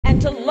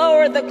to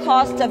lower the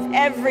cost of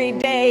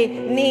everyday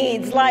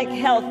needs like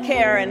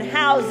healthcare and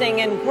housing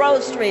and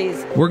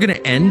groceries. We're going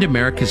to end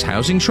America's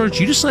housing shortage.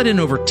 You just let in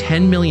over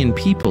 10 million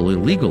people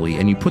illegally,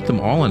 and you put them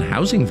all on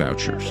housing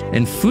vouchers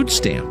and food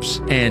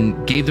stamps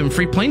and gave them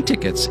free plane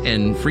tickets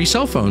and free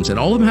cell phones, and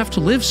all of them have to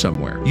live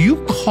somewhere.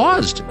 You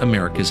caused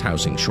America's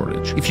housing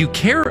shortage. If you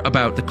care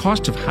about the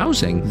cost of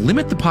housing,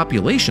 limit the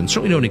population.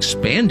 Certainly don't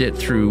expand it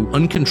through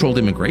uncontrolled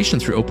immigration,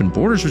 through open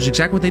borders, which is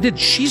exactly what they did.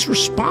 She's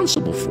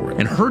responsible for it.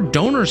 And her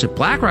donors at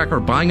BlackRock are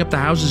buying up the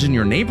houses in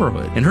your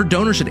neighborhood. And her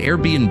donors at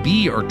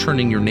Airbnb are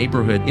turning your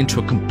neighborhood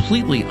into a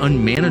completely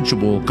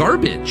unmanageable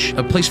garbage,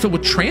 a place filled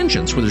with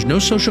transients where there's no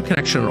social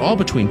connection at all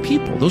between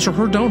people. Those are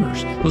her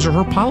donors. Those are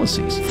her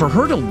policies. For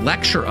her to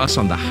lecture us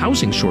on the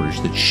housing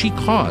shortage that she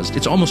caused,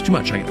 it's almost too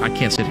much. I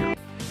can't sit here.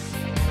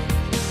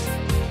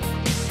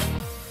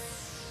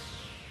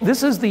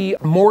 This is the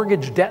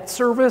mortgage debt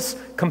service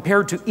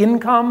compared to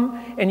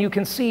income, and you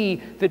can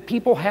see that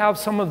people have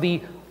some of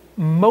the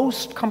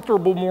most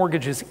comfortable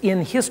mortgages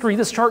in history.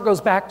 This chart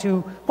goes back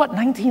to, what,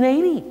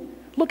 1980?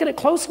 Look at it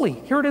closely.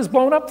 Here it is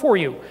blown up for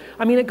you.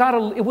 I mean,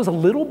 it was a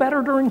little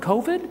better during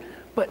COVID,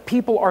 but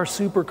people are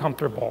super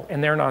comfortable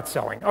and they're not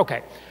selling.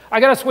 Okay, I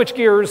gotta switch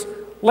gears.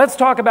 Let's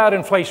talk about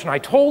inflation. I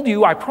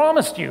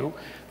promised you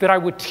that I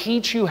would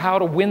teach you how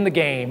to win the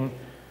game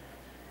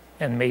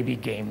and maybe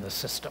game the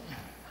system.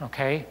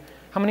 Okay?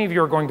 How many of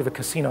you are going to the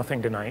casino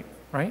thing tonight,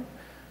 right?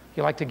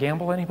 You like to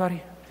gamble,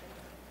 anybody?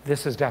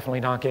 This is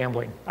definitely not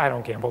gambling. I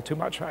don't gamble too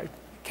much,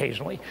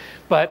 occasionally.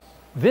 But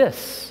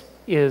this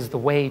is the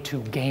way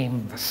to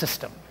game the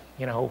system.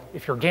 You know,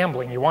 if you're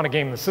gambling, you want to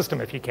game the system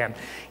if you can.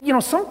 You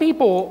know, some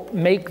people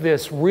make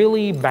this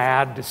really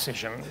bad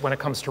decision when it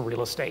comes to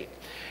real estate.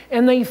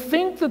 And they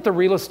think that the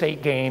real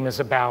estate game is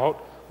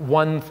about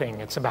one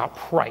thing. It's about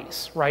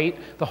price, right?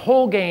 The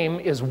whole game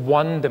is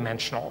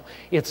one-dimensional.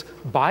 It's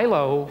buy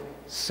low,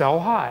 sell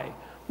high.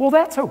 Well,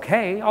 that's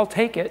okay. I'll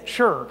take it,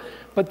 sure.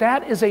 But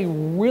that is a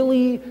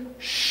really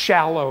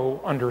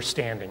shallow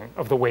understanding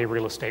of the way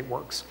real estate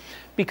works.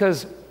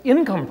 Because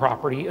income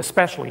property,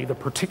 especially the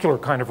particular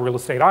kind of real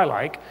estate I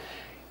like,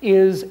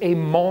 is a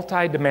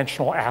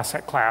multi-dimensional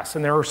asset class.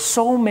 And there are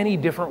so many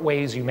different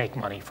ways you make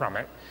money from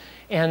it.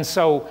 And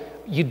so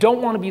you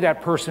don't want to be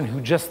that person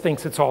who just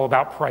thinks it's all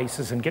about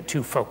prices and get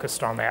too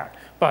focused on that.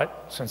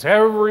 But since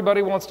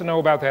everybody wants to know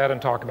about that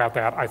and talk about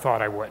that, I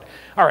thought I would.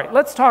 All right,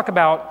 let's talk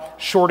about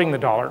shorting the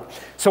dollar.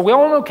 So we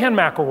all know Ken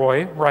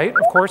McElroy, right?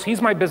 Of course,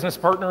 he's my business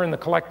partner in the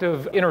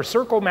collective inner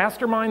circle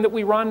mastermind that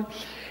we run.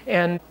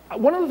 And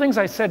one of the things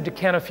I said to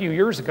Ken a few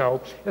years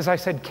ago is I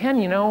said,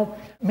 Ken, you know,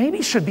 maybe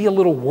you should be a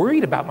little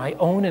worried about my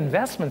own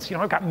investments. You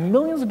know, I've got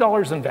millions of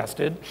dollars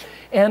invested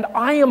and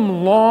I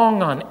am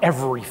long on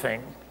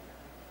everything.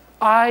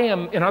 I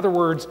am, in other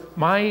words,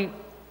 my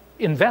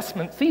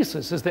investment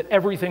thesis is that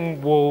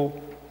everything will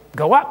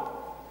go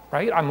up,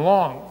 right? I'm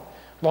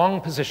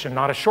long position,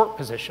 not a short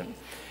position.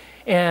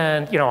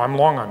 And, you know, I'm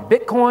long on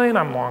Bitcoin,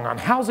 I'm long on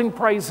housing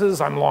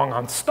prices, I'm long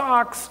on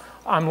stocks,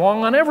 I'm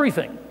long on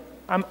everything.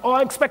 I'm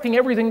expecting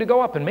everything to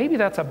go up, and maybe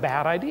that's a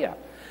bad idea.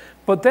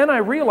 But then I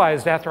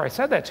realized after I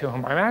said that to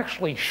him, I'm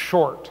actually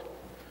short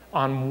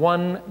on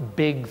one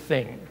big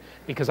thing,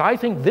 because I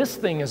think this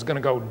thing is going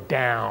to go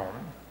down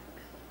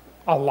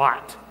a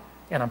lot.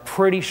 And I'm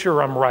pretty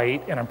sure I'm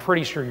right, and I'm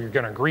pretty sure you're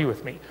going to agree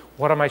with me.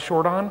 What am I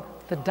short on?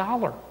 The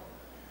dollar,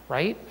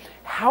 right?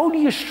 How do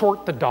you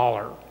short the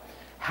dollar?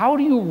 How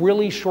do you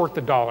really short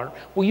the dollar?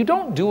 Well, you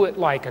don't do it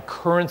like a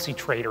currency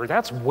trader.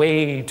 That's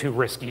way too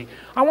risky.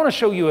 I want to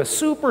show you a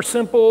super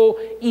simple,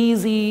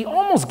 easy,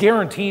 almost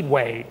guaranteed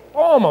way.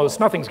 Almost,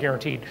 nothing's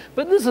guaranteed,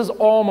 but this is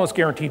almost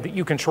guaranteed that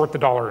you can short the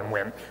dollar and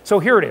win. So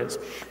here it is.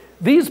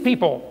 These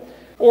people,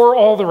 or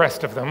all the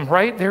rest of them,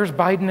 right? There's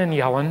Biden and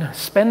Yellen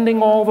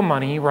spending all the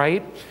money,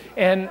 right?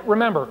 And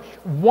remember,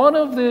 one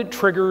of the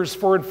triggers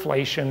for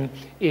inflation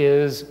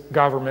is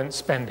government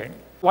spending.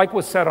 Like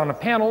was said on a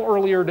panel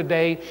earlier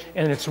today,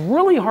 and it's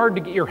really hard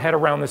to get your head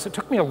around this. It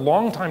took me a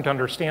long time to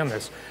understand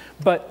this,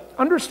 but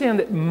understand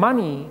that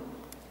money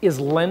is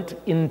lent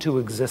into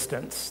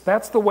existence.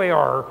 That's the way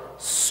our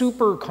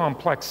super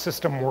complex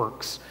system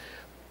works.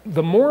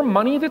 The more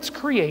money that's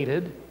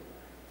created,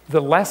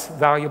 the less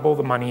valuable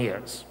the money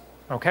is,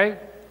 okay?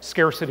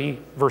 Scarcity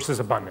versus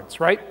abundance,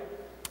 right?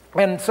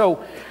 And so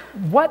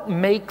what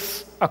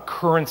makes a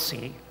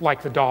currency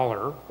like the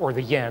dollar or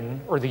the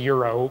yen or the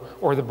euro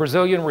or the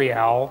Brazilian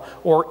real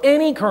or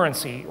any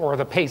currency or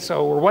the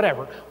peso or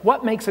whatever,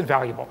 what makes it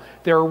valuable?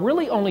 There are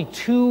really only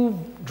two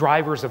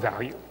drivers of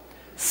value.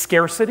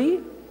 Scarcity,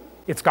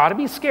 it's got to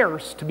be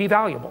scarce to be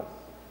valuable.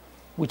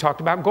 We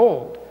talked about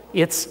gold.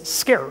 It's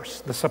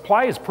scarce. The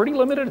supply is pretty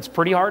limited. It's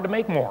pretty hard to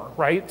make more,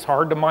 right? It's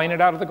hard to mine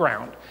it out of the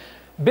ground.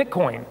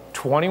 Bitcoin,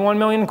 21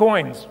 million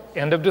coins,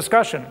 end of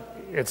discussion.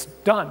 It's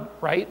done,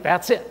 right?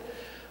 That's it,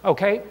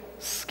 okay?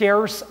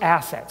 Scarce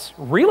assets.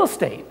 Real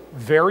estate,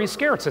 very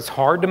scarce. It's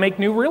hard to make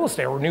new real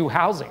estate or new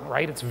housing,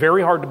 right? It's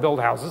very hard to build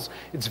houses.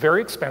 It's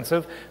very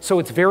expensive, so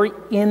it's very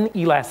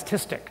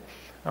inelastic,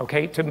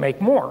 okay, to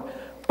make more.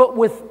 But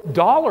with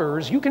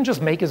dollars, you can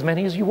just make as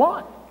many as you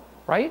want,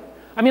 right?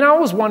 I mean, I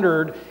always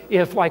wondered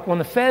if, like, when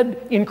the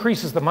Fed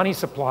increases the money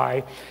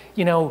supply,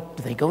 you know,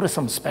 do they go to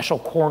some special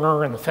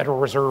corner in the Federal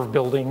Reserve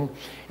building,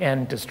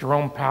 and does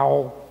Jerome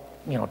Powell,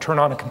 you know, turn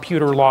on a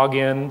computer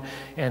login,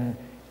 and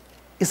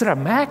is it a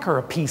Mac or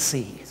a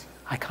PC?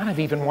 I kind of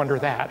even wonder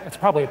that. It's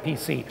probably a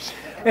PC.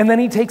 And then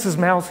he takes his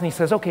mouse and he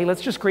says, okay,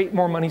 let's just create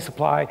more money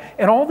supply,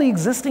 and all the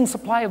existing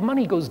supply of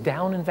money goes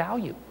down in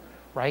value,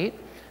 right?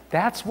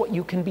 That's what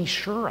you can be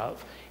sure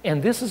of.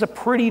 And this is a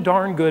pretty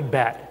darn good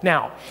bet.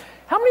 Now,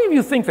 how many of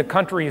you think the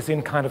country is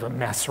in kind of a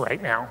mess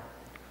right now?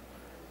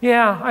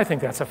 Yeah, I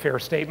think that's a fair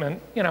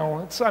statement. You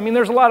know, I mean,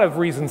 there's a lot of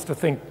reasons to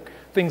think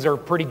things are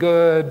pretty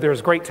good.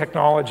 There's great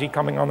technology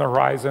coming on the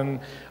horizon.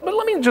 But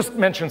let me just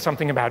mention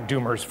something about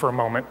doomers for a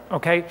moment,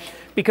 okay?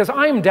 Because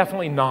I am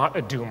definitely not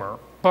a doomer,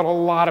 but a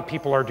lot of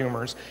people are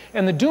doomers.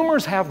 And the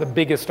doomers have the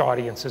biggest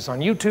audiences on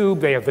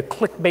YouTube. They have the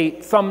clickbait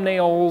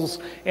thumbnails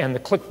and the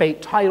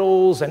clickbait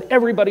titles, and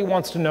everybody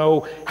wants to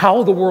know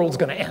how the world's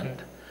going to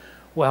end.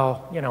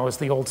 Well, you know, as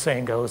the old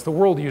saying goes, the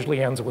world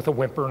usually ends with a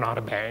whimper, not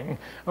a bang,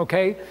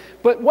 okay?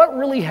 But what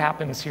really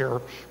happens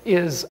here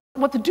is,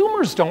 what the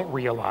doomers don't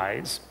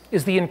realize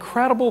is the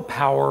incredible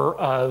power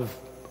of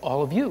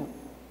all of you,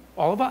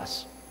 all of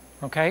us,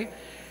 okay?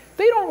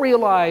 They don't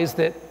realize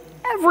that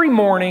every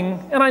morning,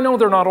 and I know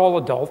they're not all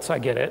adults, I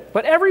get it,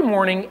 but every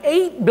morning,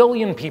 8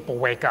 billion people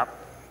wake up.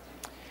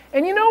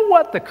 And you know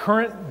what the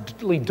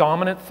currently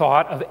dominant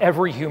thought of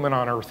every human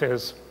on Earth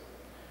is?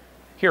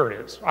 Here it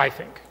is, I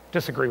think.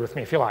 Disagree with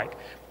me if you like.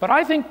 But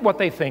I think what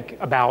they think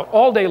about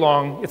all day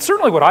long, it's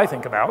certainly what I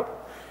think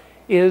about,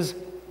 is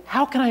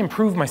how can I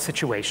improve my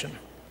situation?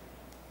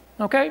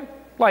 Okay?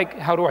 Like,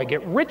 how do I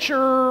get richer,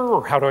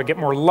 or how do I get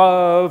more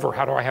love, or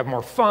how do I have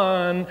more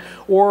fun?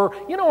 Or,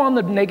 you know, on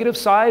the negative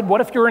side,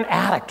 what if you're an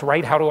addict,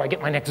 right? How do I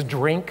get my next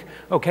drink?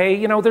 Okay,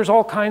 you know, there's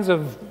all kinds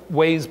of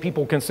ways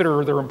people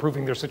consider they're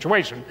improving their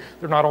situation.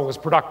 They're not always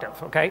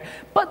productive, okay?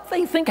 But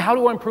they think, how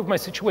do I improve my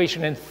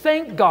situation? And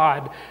thank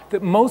God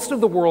that most of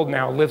the world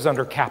now lives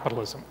under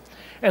capitalism.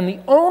 And the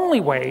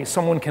only way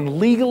someone can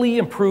legally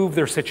improve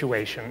their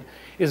situation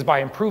is by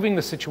improving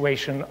the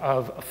situation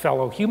of a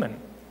fellow human.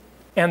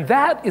 And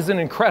that is an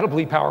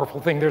incredibly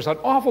powerful thing. There's an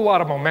awful lot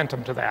of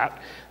momentum to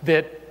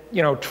that,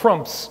 you know,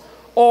 trumps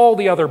all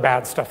the other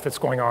bad stuff that's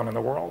going on in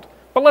the world.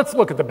 But let's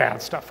look at the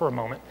bad stuff for a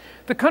moment.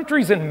 The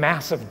country's in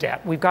massive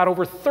debt. We've got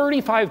over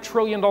 $35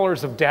 trillion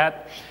of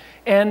debt,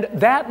 and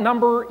that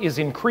number is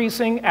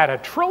increasing at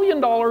 $1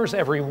 trillion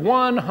every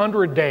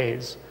 100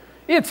 days.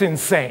 It's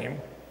insane.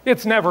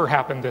 It's never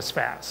happened this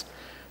fast.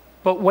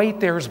 But wait,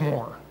 there's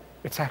more.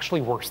 It's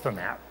actually worse than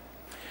that.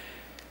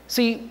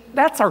 See,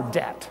 that's our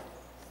debt.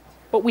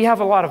 But we have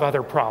a lot of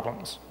other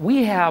problems.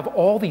 We have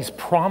all these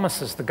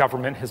promises the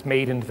government has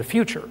made into the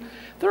future.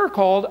 They're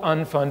called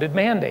unfunded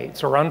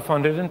mandates or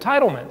unfunded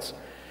entitlements.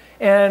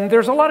 And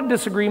there's a lot of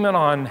disagreement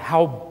on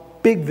how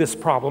big this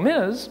problem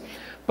is,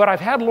 but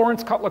I've had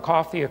Lawrence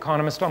Kutlikoff, the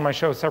economist, on my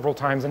show several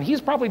times, and he's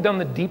probably done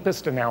the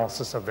deepest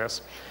analysis of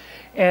this.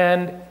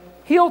 And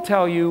he'll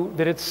tell you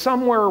that it's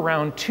somewhere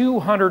around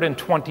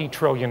 $220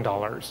 trillion.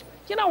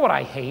 You know what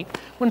I hate?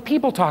 When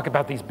people talk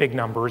about these big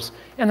numbers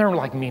and they're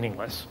like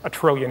meaningless. $1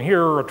 trillion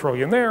here, $1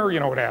 trillion there,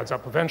 you know, it adds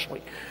up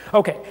eventually.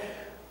 Okay,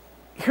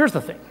 here's the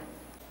thing.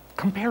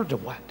 Compared to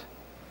what?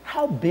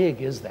 How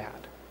big is that?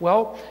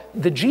 Well,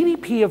 the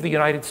GDP of the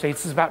United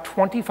States is about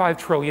 $25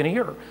 trillion a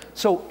year.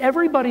 So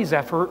everybody's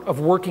effort of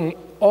working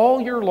all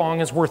year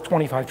long is worth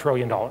 $25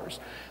 trillion.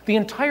 The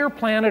entire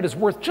planet is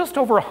worth just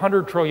over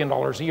 $100 trillion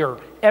a year.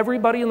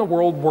 Everybody in the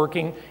world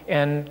working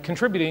and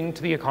contributing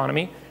to the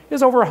economy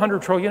is over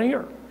 $100 trillion a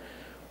year.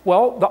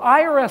 Well, the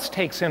IRS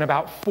takes in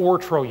about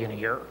 $4 trillion a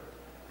year.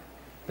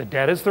 The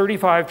debt is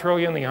 $35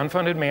 trillion, the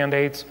unfunded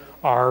mandates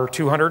are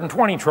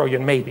 $220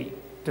 trillion, maybe.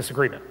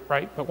 Disagreement,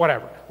 right? But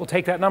whatever, we'll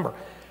take that number.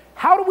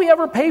 How do we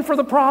ever pay for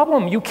the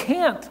problem? You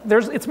can't.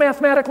 It's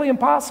mathematically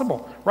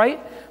impossible, right?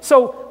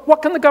 So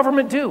what can the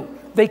government do?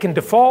 They can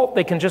default,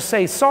 they can just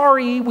say,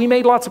 sorry, we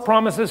made lots of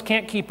promises,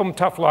 can't keep them,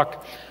 tough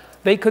luck.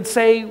 They could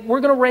say, we're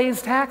going to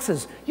raise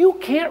taxes. You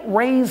can't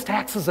raise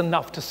taxes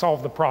enough to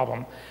solve the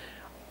problem.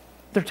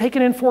 They're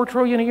taking in $4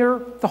 trillion a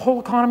year. The whole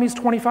economy is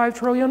 $25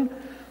 trillion.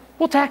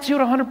 We'll tax you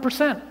at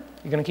 100%.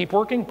 You going to keep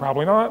working?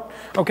 Probably not.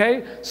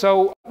 Okay,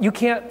 so you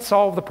can't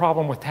solve the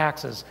problem with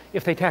taxes.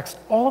 If they taxed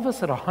all of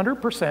us at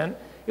 100%,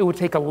 it would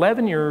take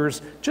 11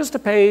 years just to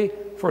pay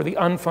for the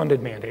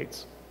unfunded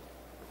mandates.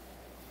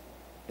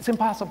 It's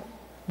impossible.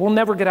 We'll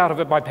never get out of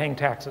it by paying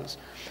taxes.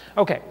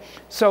 Okay,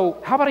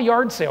 so how about a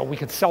yard sale? We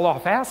could sell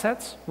off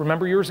assets.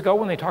 Remember years ago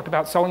when they talked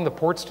about selling the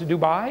ports to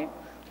Dubai,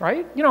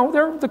 right? You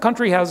know, the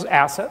country has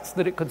assets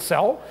that it could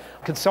sell.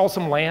 It could sell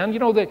some land. You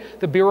know,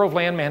 the Bureau of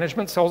Land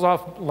Management sells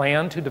off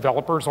land to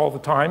developers all the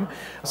time.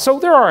 So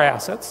there are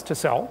assets to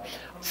sell.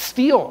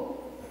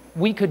 Steel.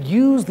 We could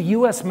use the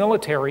US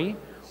military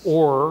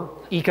or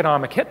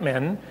economic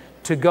hitmen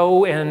to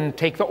go and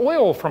take the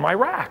oil from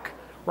Iraq.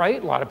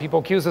 Right? A lot of people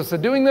accuse us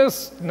of doing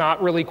this.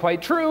 Not really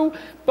quite true,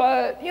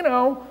 but you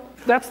know,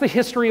 that's the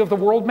history of the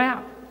world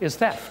map, is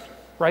theft,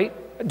 right?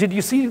 Did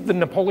you see the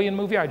Napoleon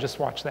movie? I just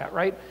watched that,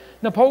 right?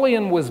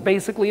 Napoleon was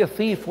basically a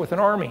thief with an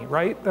army,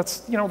 right? That's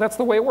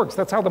the way it works.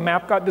 That's how the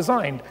map got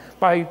designed,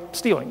 by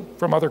stealing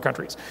from other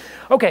countries.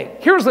 Okay,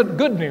 here's the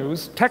good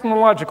news,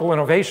 technological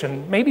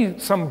innovation. Maybe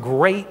some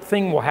great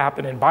thing will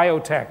happen in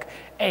biotech,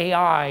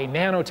 AI,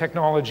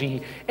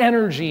 nanotechnology,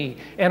 energy,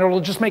 and it'll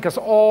just make us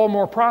all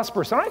more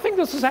prosperous. And I think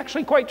this is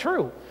actually quite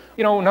true.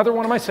 Another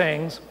one of my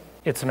sayings,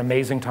 it's an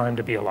amazing time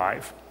to be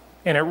alive.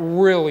 And it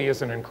really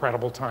is an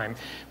incredible time,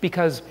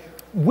 because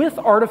with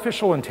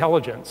artificial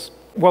intelligence,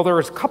 well,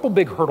 there's a couple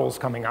big hurdles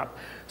coming up.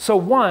 So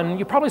one,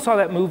 you probably saw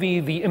that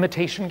movie, The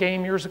Imitation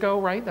Game, years ago,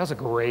 right? That was a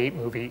great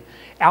movie.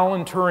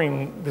 Alan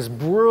Turing, this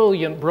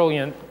brilliant,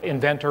 brilliant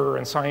inventor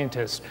and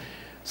scientist.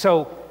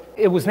 So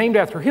it was named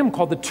after him,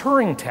 called the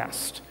Turing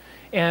test.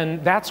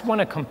 And that's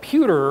when a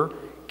computer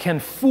can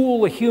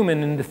fool a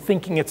human into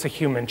thinking it's a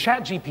human.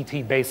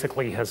 ChatGPT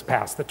basically has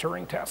passed the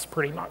Turing test,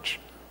 pretty much,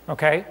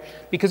 okay?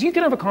 Because you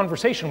can have a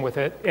conversation with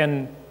it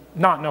and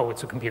not know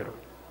it's a computer,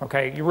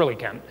 okay? You really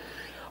can.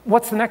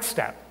 What's the next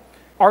step?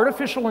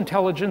 Artificial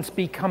intelligence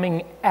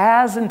becoming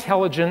as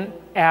intelligent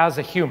as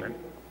a human.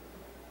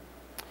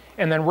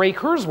 And then Ray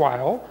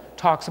Kurzweil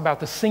talks about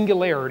the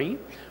singularity,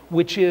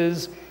 which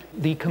is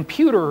the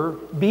computer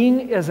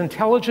being as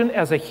intelligent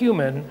as a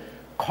human,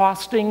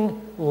 costing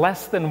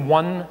less than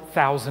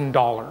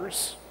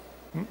 $1,000.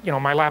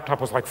 My laptop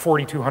was like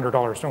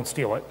 $4,200, don't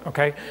steal it,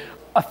 okay?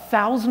 A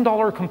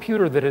 $1,000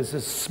 computer that is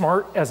as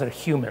smart as a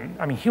human.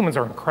 I mean, humans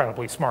are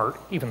incredibly smart,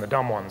 even the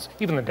dumb ones.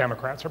 Even the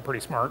Democrats are pretty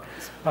smart.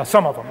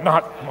 Some of them,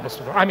 not most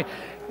of them. I mean,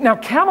 now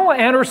Kamala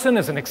Anderson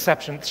is an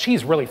exception.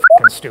 She's really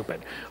fucking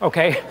stupid,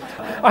 okay?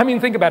 I mean,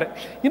 think about it.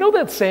 You know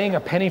that saying,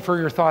 a penny for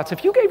your thoughts?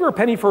 If you gave her a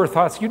penny for her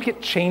thoughts, you'd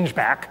get change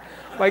back.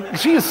 Like,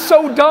 she is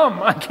so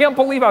dumb. I can't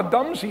believe how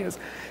dumb she is.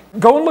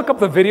 Go and look up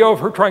the video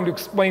of her trying to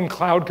explain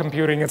cloud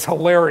computing. It's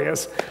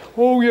hilarious.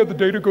 Oh yeah, the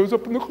data goes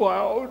up in the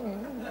cloud,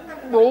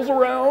 rolls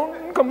around,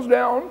 and comes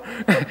down.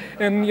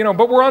 And,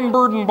 but we're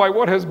unburdened by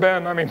what has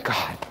been. I mean,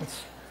 God.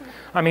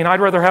 I'd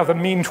rather have the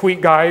mean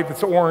tweet guy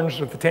that's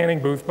orange at the tanning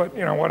booth, but,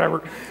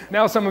 whatever.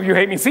 Now some of you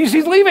hate me. See,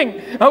 she's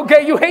leaving.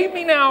 Okay, you hate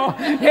me now.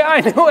 Yeah,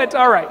 I knew it.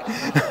 All right.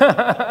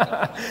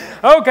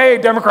 Okay,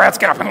 Democrats,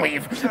 get up and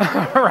leave.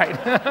 All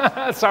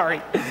right.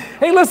 Sorry.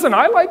 Hey, listen,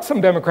 I like some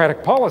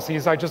Democratic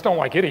policies. I just don't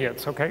like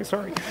idiots, okay?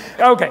 Sorry.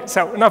 Okay,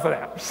 so enough of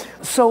that.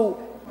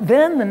 So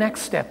then the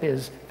next step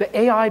is the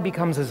AI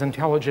becomes as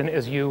intelligent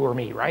as you or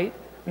me, right?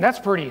 And that's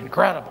pretty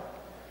incredible.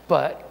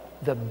 But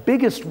the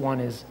biggest one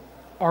is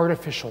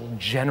artificial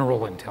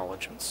general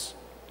intelligence.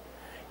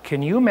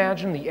 Can you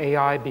imagine the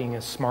AI being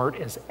as smart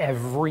as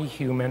every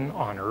human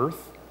on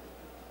Earth,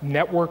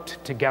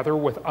 networked together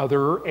with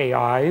other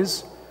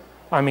AIs?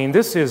 I mean,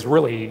 this is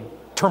really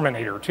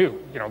Terminator 2.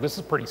 This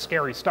is pretty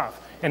scary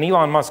stuff. And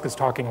Elon Musk is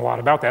talking a lot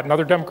about that.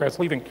 Another Democrat's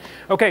leaving.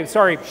 Okay,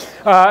 sorry.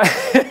 He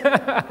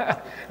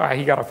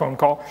got a phone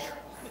call.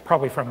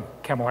 Probably from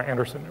Kamala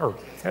Anderson, or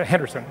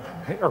Henderson,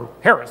 or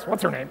Harris,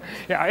 what's her name?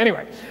 Yeah,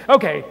 anyway.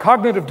 Okay,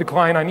 cognitive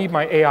decline, I need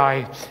my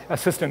AI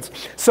assistance.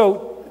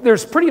 So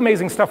there's pretty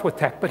amazing stuff with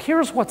tech, but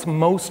here's what's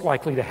most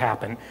likely to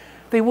happen.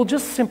 They will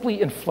just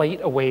simply inflate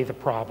away the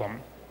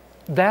problem.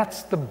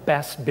 That's the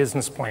best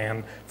business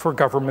plan for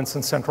governments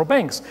and central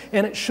banks,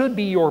 and it should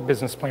be your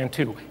business plan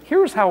too.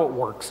 Here's how it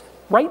works.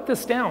 Write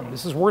this down.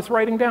 This is worth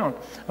writing down,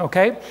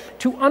 okay?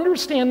 To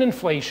understand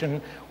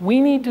inflation, we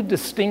need to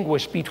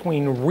distinguish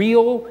between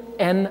real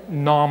and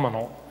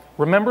nominal.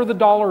 Remember the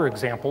dollar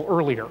example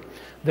earlier.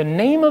 The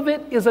name of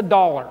it is a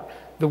dollar.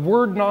 The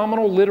word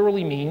nominal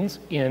literally means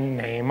in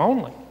name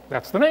only.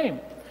 That's the name.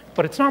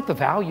 But it's not the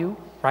value,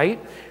 right?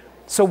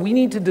 So we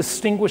need to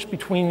distinguish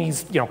between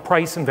these,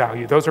 price and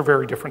value. Those are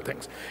very different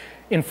things.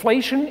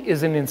 Inflation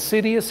is an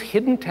insidious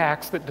hidden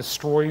tax that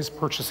destroys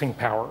purchasing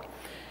power.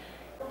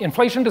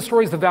 Inflation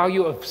destroys the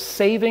value of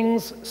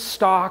savings,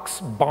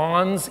 stocks,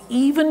 bonds,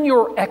 even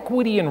your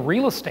equity in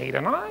real estate.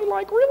 And I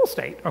like real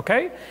estate,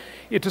 okay?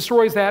 It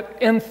destroys that.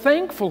 And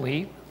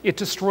thankfully, it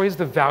destroys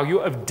the value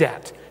of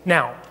debt.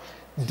 Now,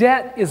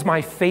 debt is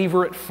my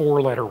favorite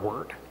four-letter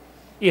word.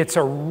 It's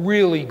a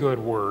really good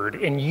word,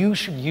 and you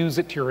should use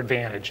it to your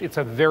advantage. It's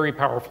a very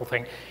powerful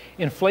thing.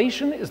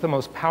 Inflation is the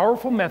most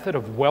powerful method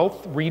of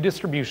wealth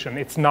redistribution.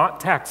 It's not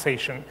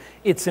taxation,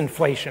 it's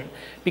inflation.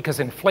 Because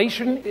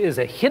inflation is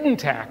a hidden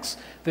tax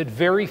that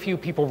very few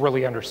people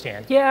really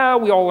understand. Yeah,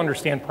 we all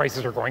understand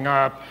prices are going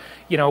up,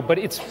 but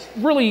it's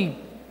really,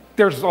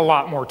 there's a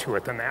lot more to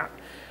it than that.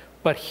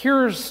 But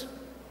here's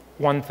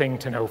one thing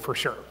to know for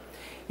sure.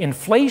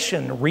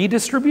 Inflation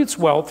redistributes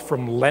wealth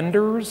from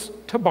lenders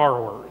to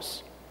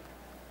borrowers.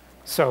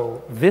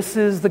 So this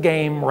is the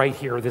game right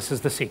here. This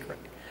is the secret.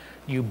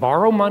 You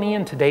borrow money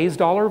in today's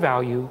dollar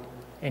value,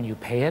 and you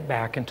pay it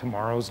back in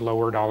tomorrow's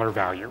lower dollar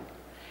value.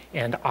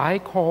 And I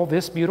call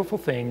this beautiful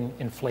thing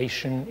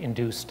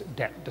inflation-induced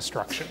debt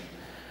destruction.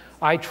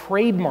 I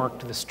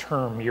trademarked this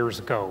term years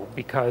ago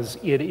because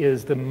it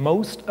is the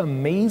most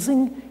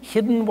amazing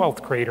hidden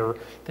wealth creator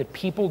that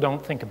people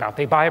don't think about.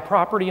 They buy a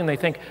property and they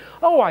think,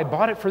 oh, I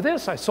bought it for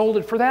this, I sold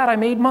it for that, I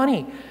made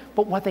money.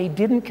 but what they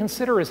didn't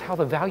consider is how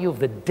the value of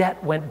the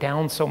debt went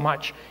down so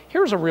much.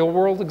 Here's a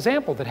real-world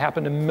example that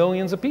happened to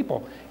millions of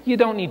people. You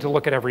don't need to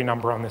look at every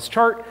number on this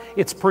chart.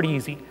 It's pretty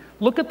easy.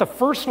 Look at the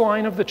first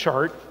line of the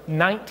chart,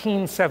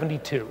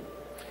 1972.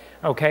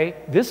 Okay,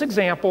 this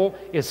example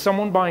is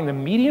someone buying the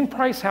median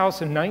price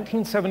house in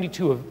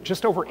 1972 of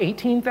just over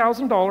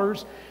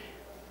 $18,000,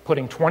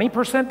 putting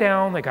 20%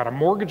 down. They got a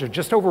mortgage of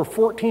just over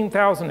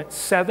 $14,000 at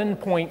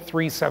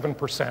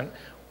 7.37%,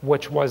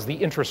 which was the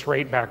interest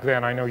rate back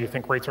then. I know you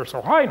think rates are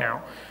so high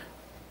now.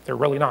 They're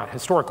really not.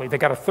 Historically, they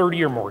got a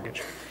 30-year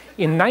mortgage.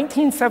 In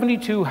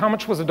 1972, how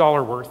much was a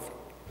dollar worth?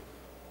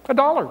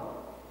 $1,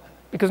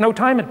 because no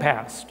time had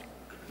passed.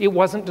 It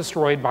wasn't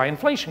destroyed by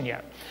inflation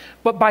yet.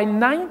 But by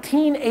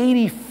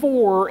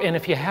 1984, and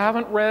if you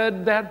haven't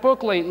read that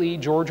book lately,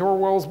 George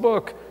Orwell's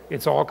book,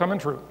 it's all coming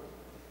true.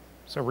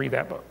 So read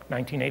that book,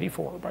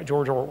 1984 by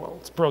George Orwell.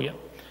 It's brilliant.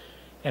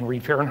 And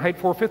read Fahrenheit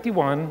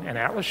 451 and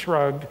Atlas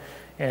Shrugged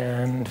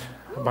and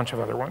a bunch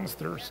of other ones.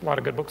 There's a lot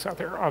of good books out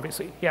there,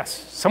 obviously. Yes,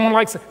 someone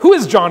likes it. Who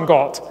is John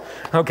Galt?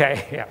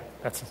 Okay, yeah,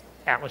 that's an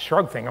Atlas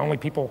Shrugged thing. Only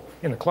people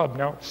in the club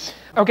know.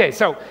 Okay,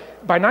 so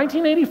by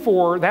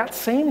 1984, that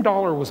same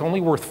dollar was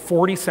only worth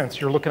 40 cents.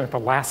 You're looking at the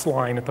last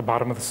line at the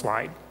bottom of the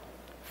slide.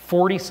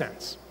 40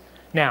 cents.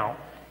 Now,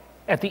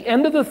 at the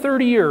end of the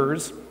 30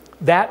 years,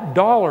 that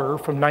dollar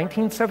from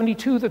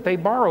 1972 that they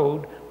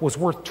borrowed was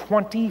worth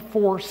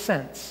 24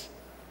 cents.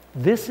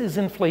 This is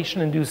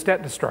inflation-induced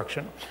debt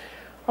destruction.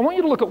 I want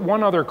you to look at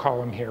one other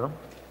column here.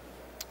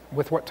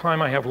 With what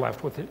time I have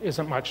left, with it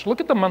isn't much.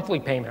 Look at the monthly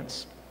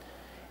payments.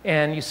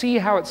 And you see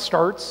how it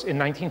starts in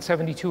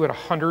 1972 at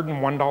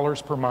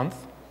 $101 per month,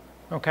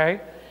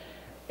 okay?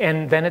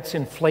 And then it's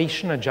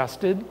inflation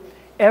adjusted.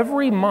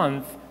 Every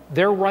month,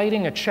 they're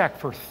writing a check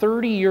for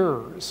 30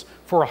 years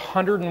for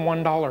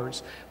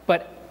 $101.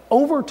 But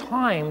over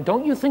time,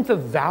 don't you think the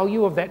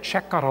value of that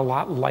check got a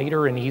lot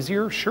lighter and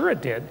easier? Sure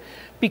it did.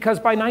 Because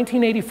by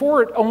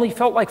 1984, it only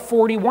felt like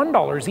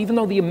 $41, even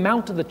though the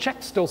amount of the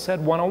check still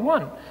said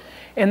 101.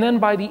 And then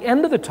by the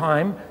end of the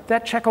time,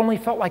 that check only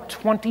felt like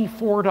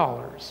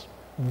 $24.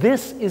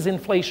 This is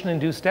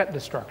inflation-induced debt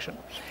destruction.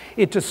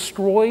 It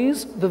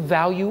destroys the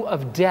value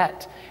of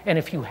debt. And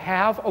if you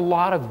have a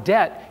lot of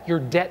debt, your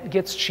debt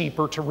gets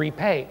cheaper to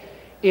repay.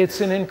 It's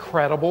an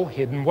incredible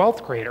hidden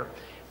wealth creator.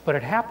 But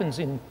it happens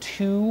in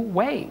two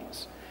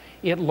ways.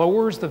 It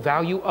lowers the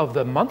value of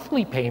the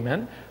monthly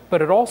payment,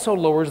 but it also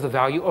lowers the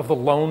value of the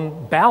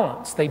loan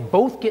balance. They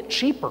both get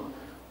cheaper,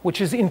 which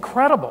is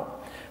incredible.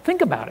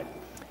 Think about it.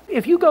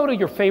 If you go to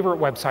your favorite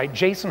website,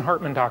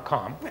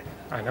 jasonhartman.com,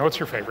 I know it's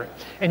your favorite,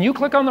 and you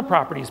click on the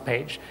properties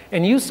page,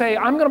 and you say,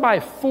 I'm going to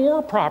buy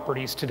 4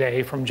 properties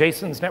today from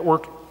Jason's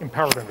Network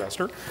Empowered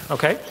Investor,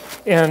 okay?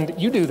 And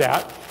you do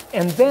that,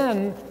 and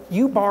then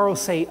you borrow,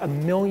 say,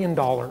 $1 million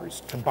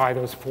to buy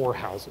those 4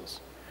 houses.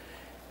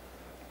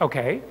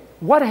 Okay,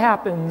 what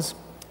happens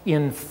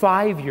in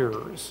 5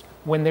 years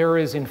when there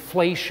is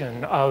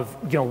inflation of,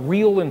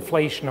 real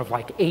inflation of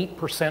like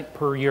 8%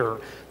 per year?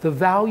 The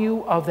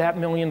value of that $1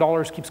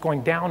 million keeps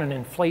going down and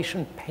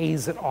inflation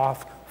pays it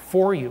off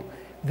for you.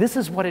 This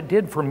is what it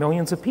did for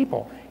millions of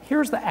people.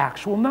 Here's the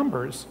actual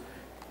numbers.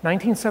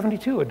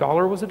 1972, a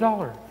dollar was a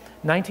dollar.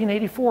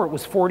 1984, it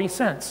was 40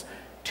 cents.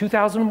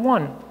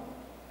 2001,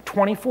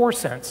 24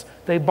 cents.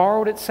 They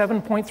borrowed at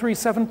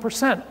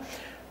 7.37%.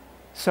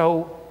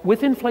 So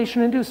with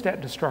inflation-induced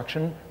debt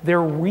destruction,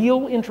 their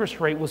real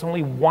interest rate was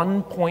only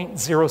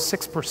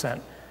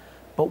 1.06%.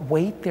 But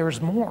wait,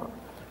 there's more.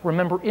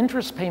 Remember,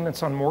 interest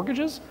payments on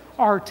mortgages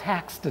are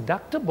tax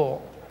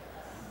deductible.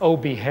 Oh,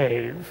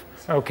 behave.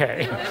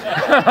 Okay.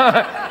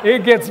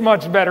 It gets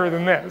much better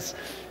than this.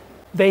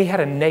 They had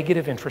a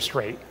negative interest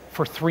rate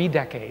for 3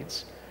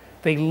 decades.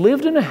 They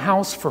lived in a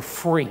house for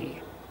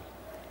free.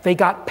 They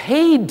got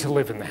paid to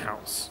live in the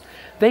house.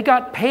 They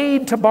got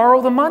paid to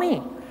borrow the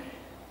money.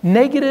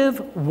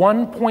 Negative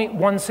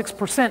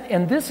 1.16%.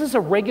 And this is a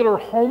regular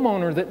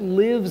homeowner that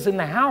lives in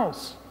the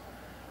house.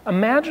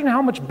 Imagine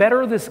how much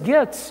better this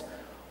gets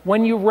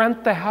when you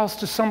rent the house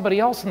to somebody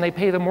else and they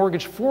pay the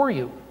mortgage for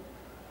you.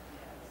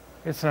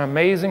 It's an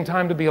amazing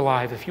time to be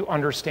alive if you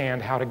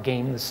understand how to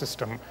game the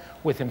system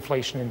with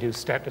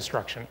inflation-induced debt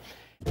destruction.